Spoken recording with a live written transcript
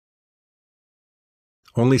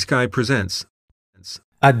OnlySky presents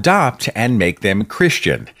Adopt and make them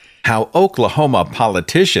Christian. How Oklahoma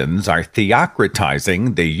politicians are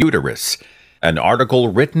theocratizing the uterus. An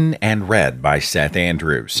article written and read by Seth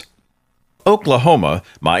Andrews. Oklahoma,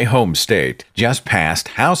 my home state, just passed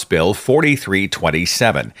House Bill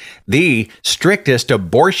 4327, the strictest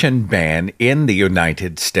abortion ban in the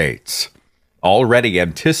United States. Already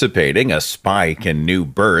anticipating a spike in new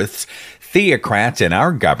births, theocrats in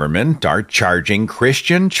our government are charging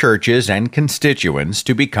Christian churches and constituents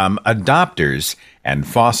to become adopters and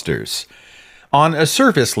fosters. On a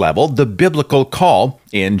surface level, the biblical call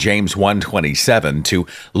in James 1:27 to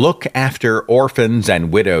look after orphans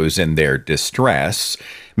and widows in their distress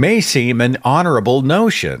may seem an honorable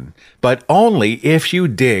notion, but only if you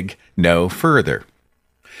dig no further.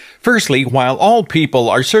 Firstly, while all people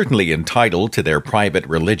are certainly entitled to their private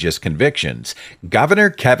religious convictions,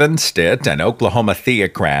 Governor Kevin Stitt and Oklahoma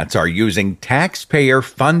theocrats are using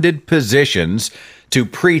taxpayer-funded positions to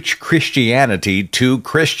preach Christianity to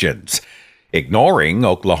Christians, ignoring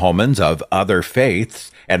Oklahomans of other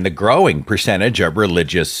faiths and the growing percentage of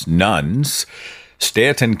religious nuns.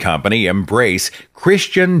 Stitt and company embrace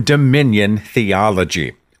Christian dominion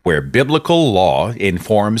theology, where biblical law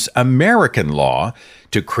informs American law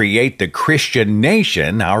to create the Christian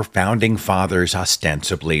nation our founding fathers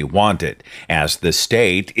ostensibly wanted. As the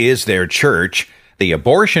state is their church, the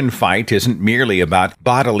abortion fight isn't merely about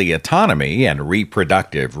bodily autonomy and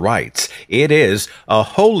reproductive rights. It is a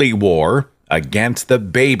holy war against the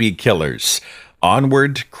baby killers.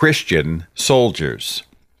 Onward, Christian soldiers.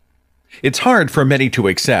 It's hard for many to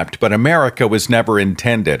accept, but America was never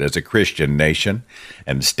intended as a Christian nation,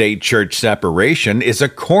 and state-church separation is a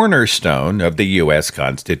cornerstone of the U.S.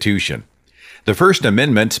 Constitution. The First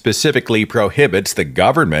Amendment specifically prohibits the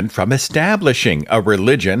government from establishing a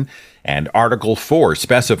religion, and Article 4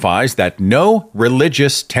 specifies that no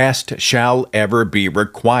religious test shall ever be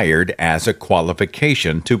required as a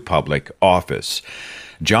qualification to public office.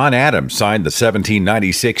 John Adams signed the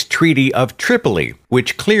 1796 Treaty of Tripoli,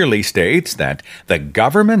 which clearly states that the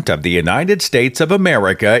government of the United States of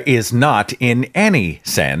America is not in any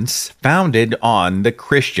sense founded on the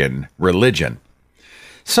Christian religion.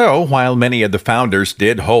 So, while many of the founders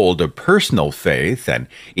did hold a personal faith and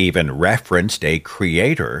even referenced a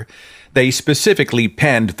creator, they specifically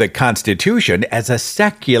penned the Constitution as a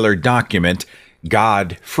secular document,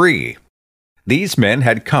 God-free. These men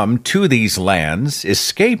had come to these lands,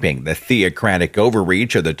 escaping the theocratic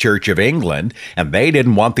overreach of the Church of England, and they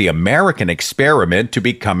didn't want the American experiment to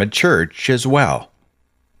become a church as well.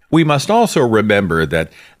 We must also remember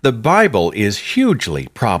that the Bible is hugely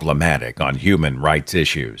problematic on human rights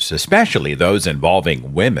issues, especially those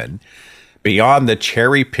involving women. Beyond the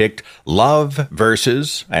cherry-picked love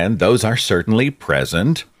verses, and those are certainly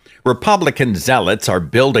present, Republican zealots are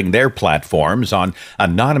building their platforms on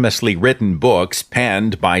anonymously written books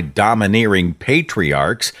penned by domineering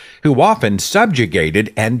patriarchs who often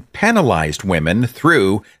subjugated and penalized women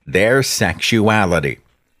through their sexuality.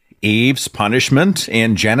 Eve's punishment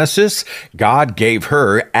in Genesis, God gave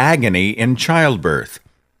her agony in childbirth.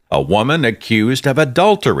 A woman accused of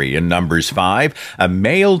adultery in Numbers 5, a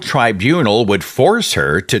male tribunal would force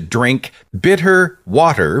her to drink bitter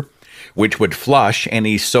water, which would flush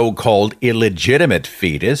any so-called illegitimate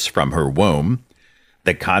fetus from her womb.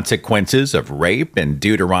 The consequences of rape in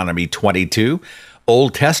Deuteronomy 22,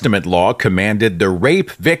 Old Testament law commanded the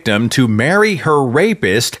rape victim to marry her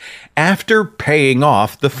rapist after paying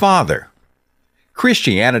off the father.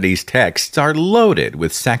 Christianity's texts are loaded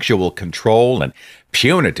with sexual control and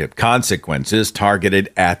punitive consequences targeted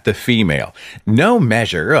at the female. No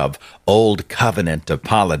measure of Old Covenant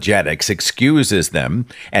apologetics excuses them,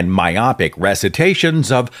 and myopic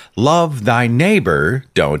recitations of love thy neighbor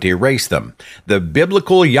don't erase them. The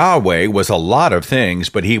biblical Yahweh was a lot of things,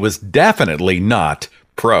 but he was definitely not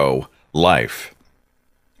pro-life.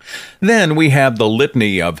 Then we have the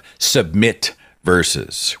litany of submit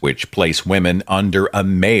verses, which place women under a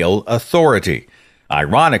male authority.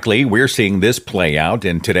 Ironically, we're seeing this play out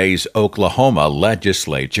in today's Oklahoma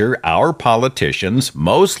legislature. Our politicians,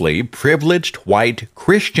 mostly privileged white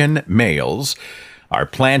Christian males, are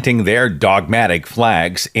planting their dogmatic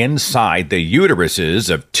flags inside the uteruses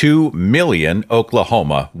of 2 million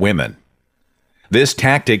Oklahoma women. This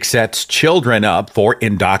tactic sets children up for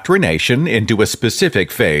indoctrination into a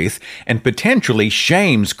specific faith and potentially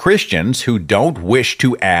shames Christians who don't wish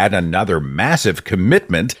to add another massive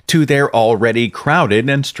commitment to their already crowded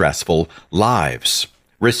and stressful lives.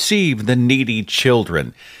 Receive the needy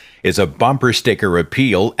children is a bumper sticker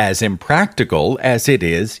appeal as impractical as it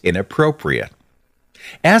is inappropriate.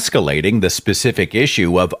 Escalating the specific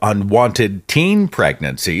issue of unwanted teen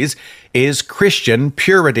pregnancies is Christian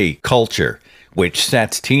purity culture, which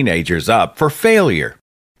sets teenagers up for failure.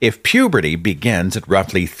 If puberty begins at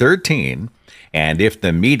roughly 13, and if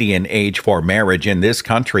the median age for marriage in this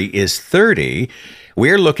country is 30,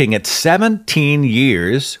 we're looking at 17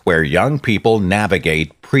 years where young people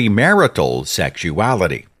navigate premarital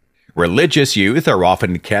sexuality. Religious youth are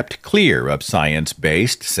often kept clear of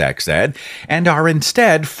science-based sex ed and are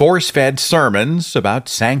instead force-fed sermons about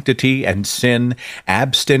sanctity and sin,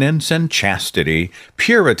 abstinence and chastity,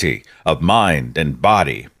 purity of mind and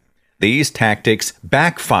body. These tactics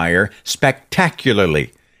backfire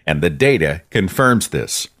spectacularly, and the data confirms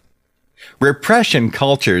this. Repression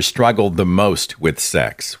culture struggled the most with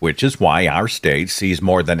sex, which is why our state sees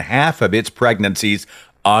more than half of its pregnancies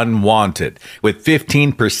unwanted, with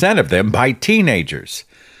 15% of them by teenagers.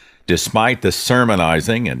 Despite the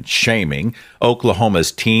sermonizing and shaming,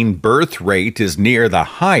 Oklahoma's teen birth rate is near the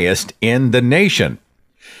highest in the nation.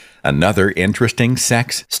 Another interesting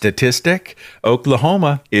sex statistic,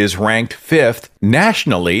 Oklahoma is ranked 5th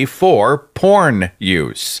nationally for porn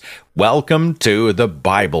use. Welcome to the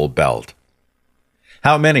Bible Belt.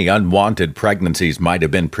 How many unwanted pregnancies might have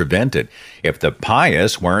been prevented if the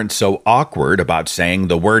pious weren't so awkward about saying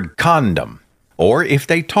the word condom, or if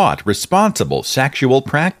they taught responsible sexual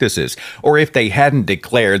practices, or if they hadn't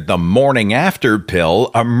declared the morning after pill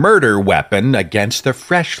a murder weapon against the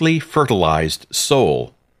freshly fertilized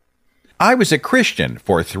soul? I was a Christian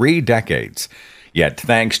for 3 decades, yet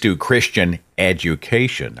thanks to Christian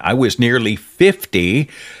education, I was nearly 50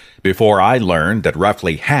 before I learned that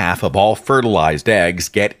roughly half of all fertilized eggs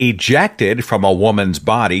get ejected from a woman's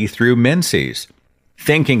body through menses.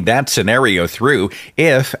 Thinking that scenario through,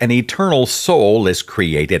 if an eternal soul is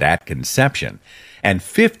created at conception, and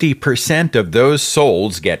 50% of those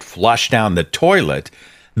souls get flushed down the toilet,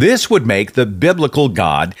 this would make the biblical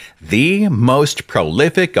God the most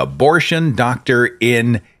prolific abortion doctor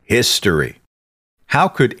in history. How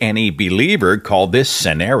could any believer call this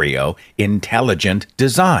scenario intelligent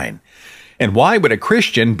design? And why would a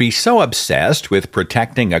Christian be so obsessed with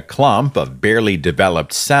protecting a clump of barely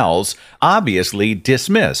developed cells obviously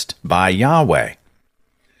dismissed by Yahweh?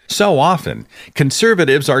 So often,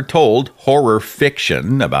 conservatives are told horror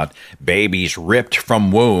fiction about babies ripped from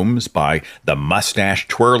wombs by the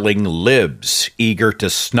mustache-twirling libs eager to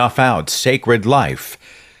snuff out sacred life.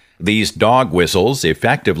 These dog whistles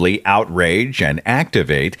effectively outrage and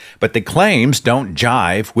activate, but the claims don't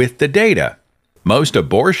jive with the data. Most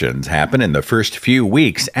abortions happen in the first few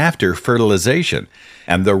weeks after fertilization,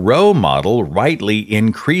 and the Roe model rightly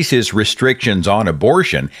increases restrictions on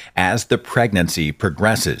abortion as the pregnancy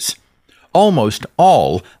progresses. Almost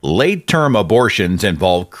all late-term abortions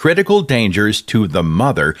involve critical dangers to the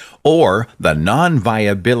mother or the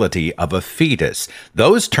non-viability of a fetus,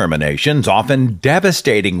 those terminations often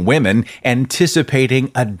devastating women anticipating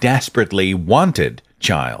a desperately wanted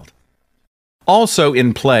child. Also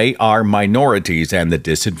in play are minorities and the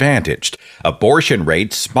disadvantaged. Abortion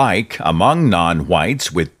rates spike among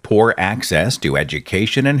non-whites with poor access to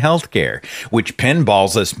education and health care, which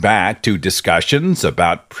pinballs us back to discussions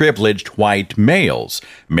about privileged white males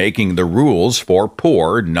making the rules for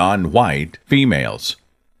poor non-white females.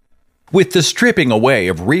 With the stripping away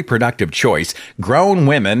of reproductive choice, grown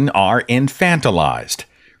women are infantilized.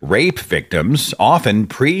 Rape victims, often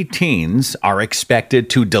pre-teens, are expected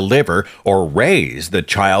to deliver or raise the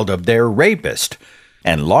child of their rapist.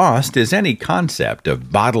 And lost is any concept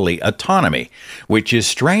of bodily autonomy, which is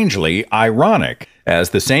strangely ironic, as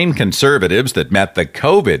the same conservatives that met the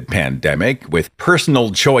COVID pandemic with personal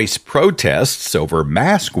choice protests over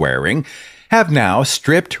mask wearing have now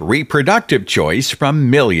stripped reproductive choice from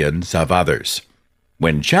millions of others.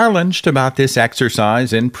 When challenged about this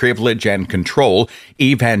exercise in privilege and control,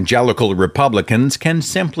 evangelical Republicans can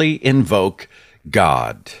simply invoke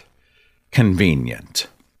God. Convenient.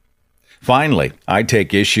 Finally, I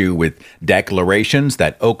take issue with declarations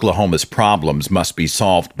that Oklahoma's problems must be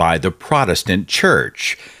solved by the Protestant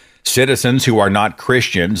Church. Citizens who are not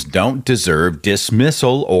Christians don't deserve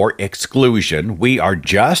dismissal or exclusion. We are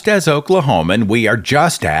just as Oklahoman. We are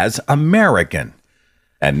just as American.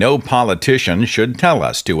 And no politician should tell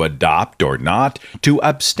us to adopt or not, to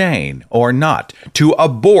abstain or not, to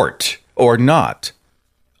abort or not.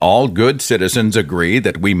 All good citizens agree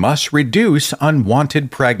that we must reduce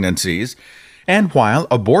unwanted pregnancies, and while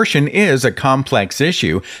abortion is a complex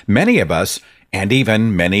issue, many of us, and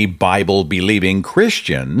even many Bible-believing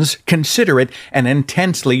Christians, consider it an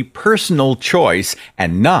intensely personal choice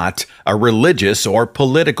and not a religious or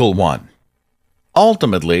political one.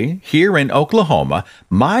 Ultimately, here in Oklahoma,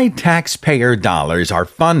 my taxpayer dollars are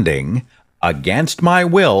funding, against my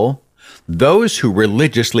will, those who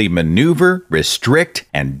religiously maneuver, restrict,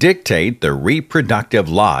 and dictate the reproductive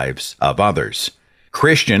lives of others.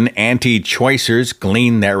 Christian anti-choicers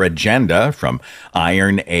glean their agenda from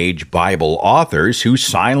Iron Age Bible authors who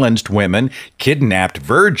silenced women, kidnapped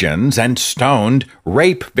virgins, and stoned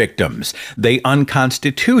rape victims. They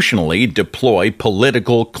unconstitutionally deploy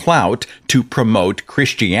political clout to promote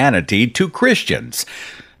Christianity to Christians.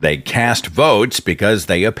 They cast votes because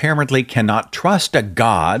they apparently cannot trust a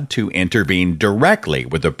God to intervene directly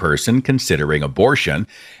with a person considering abortion,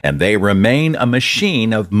 and they remain a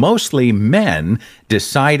machine of mostly men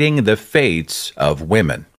deciding the fates of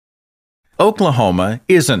women. Oklahoma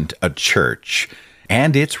isn't a church,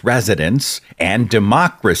 and its residents and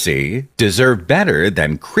democracy deserve better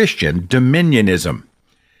than Christian dominionism.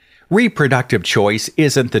 Reproductive choice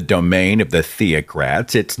isn't the domain of the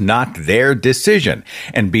theocrats. It's not their decision.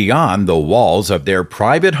 And beyond the walls of their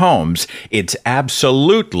private homes, it's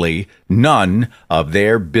absolutely none of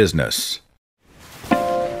their business.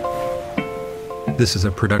 This is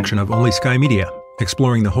a production of OnlySky Media,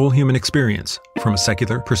 exploring the whole human experience from a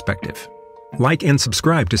secular perspective. Like and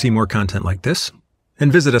subscribe to see more content like this, and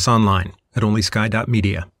visit us online at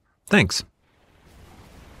onlysky.media. Thanks.